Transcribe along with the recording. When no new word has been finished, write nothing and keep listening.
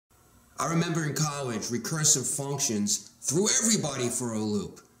I remember in college, recursive functions threw everybody for a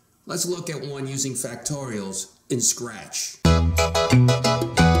loop. Let's look at one using factorials in Scratch.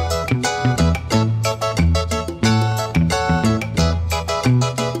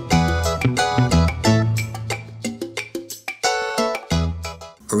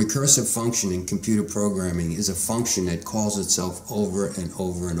 A recursive function in computer programming is a function that calls itself over and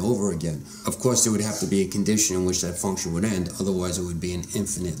over and over again. Of course, there would have to be a condition in which that function would end, otherwise it would be an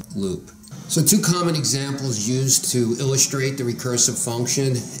infinite loop. So two common examples used to illustrate the recursive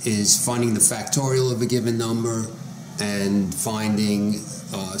function is finding the factorial of a given number and finding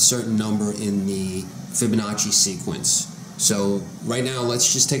a certain number in the Fibonacci sequence. So right now,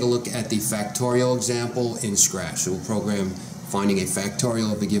 let's just take a look at the factorial example in Scratch. So we'll program finding a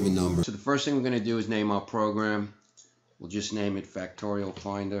factorial of a given number. So the first thing we're going to do is name our program. We'll just name it Factorial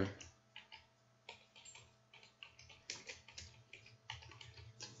Finder.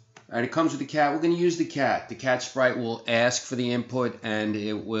 Alright, it comes with the cat. We're going to use the cat. The cat sprite will ask for the input and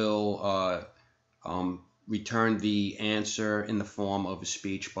it will return the answer in the form of a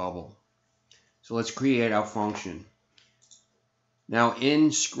speech bubble. So let's create our function. Now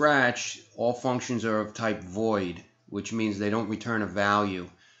in Scratch, all functions are of type void, which means they don't return a value.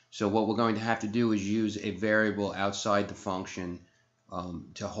 So what we're going to have to do is use a variable outside the function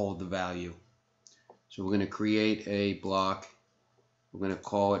to hold the value. So we're going to create a block. We're going to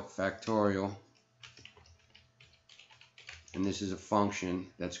call it factorial. And this is a function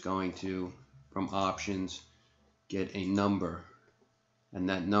that's going to, from options, get a number. And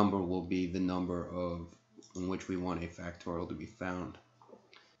that number will be the number in which we want a factorial to be found.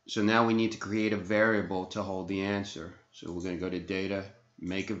 So now we need to create a variable to hold the answer. So we're going to go to data,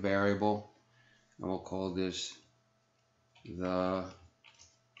 make a variable, and we'll call this the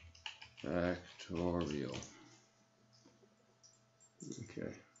factorial.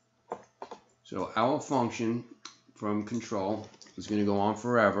 Okay. So our function from control is going to go on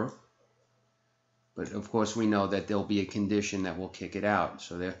forever. But of course we know that there'll be a condition that will kick it out.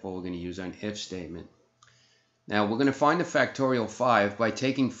 So therefore we're going to use an if statement. Now we're going to find the factorial 5 by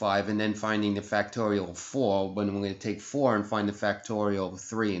taking 5 and then finding the factorial of 4, but we're going to take 4 and find the factorial of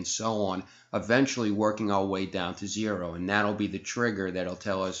 3 and so on, eventually working our way down to 0, and that'll be the trigger that'll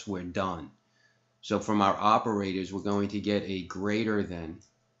tell us we're done. So from our operators we're going to get a greater than,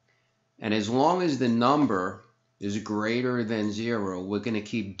 and as long as the number is greater than 0, we're going to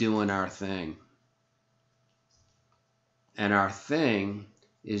keep doing our thing. And our thing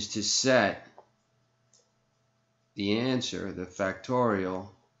is to set the answer, the factorial,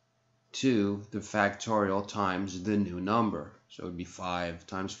 to the factorial times the new number. So it would be 5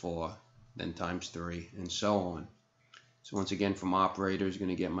 times 4, then times 3, and so on. So once again, from operators, going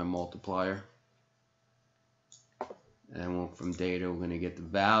to get my multiplier. And from data, we're going to get the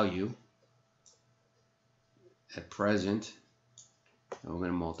value at present. And we're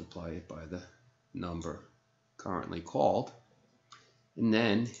going to multiply it by the number currently called.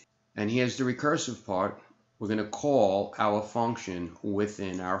 And here's the recursive part. We're going to call our function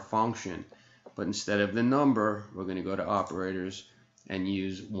within our function. But instead of the number, we're going to go to operators and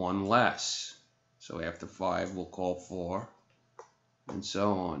use one less. So after 5, we'll call 4, and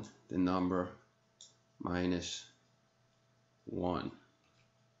so on. The number minus 1.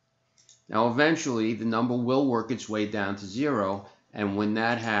 Now eventually, the number will work its way down to 0. And when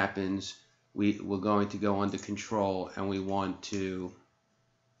that happens, we're going to go under control and we want to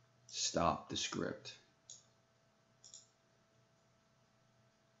stop the script.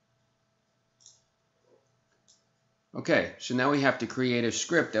 Okay, so now we have to create a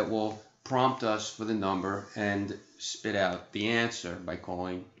script that will prompt us for the number and spit out the answer by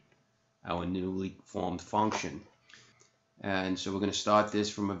calling our newly formed function. And so we're going to start this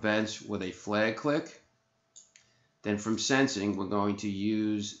from events with a flag click. Then from sensing, we're going to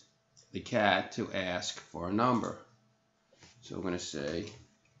use the cat to ask for a number. So we're going to say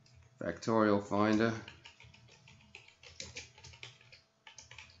factorial finder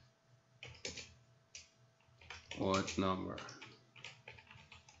what number?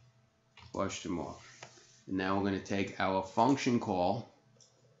 Question mark. And now we're going to take our function call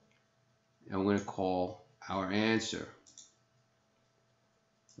and we're going to call our answer.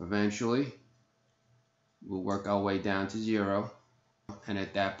 Eventually, we'll work our way down to 0. And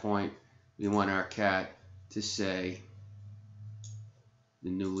at that point, we want our cat to say the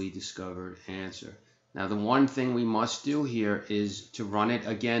newly discovered answer. Now the one thing we must do here is to run it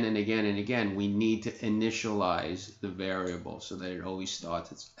again and again and again. We need to initialize the variable so that it always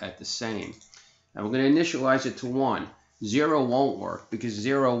starts at the same. Now we're going to initialize it to 1. 0 won't work because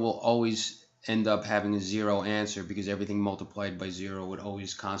 0 will always end up having a 0 answer because everything multiplied by 0 would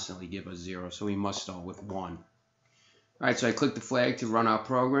always constantly give us 0. So we must start with 1. Alright, so I click the flag to run our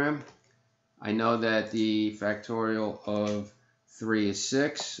program. I know that the factorial of 3 is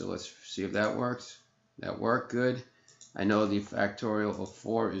 6, so let's see if that works. That worked, good. I know the factorial of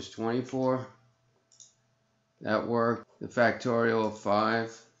 4 is 24. That worked. The factorial of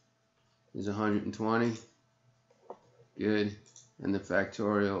 5 is 120. Good. And the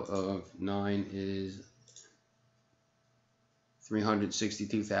factorial of 9 is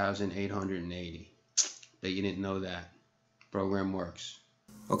 362,880. Bet you didn't know that. Program works.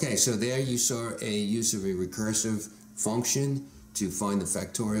 Okay, so there you saw a use of a recursive function to find the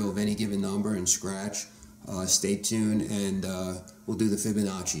factorial of any given number in Scratch. Stay tuned, and we'll do the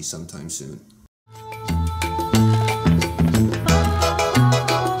Fibonacci sometime soon.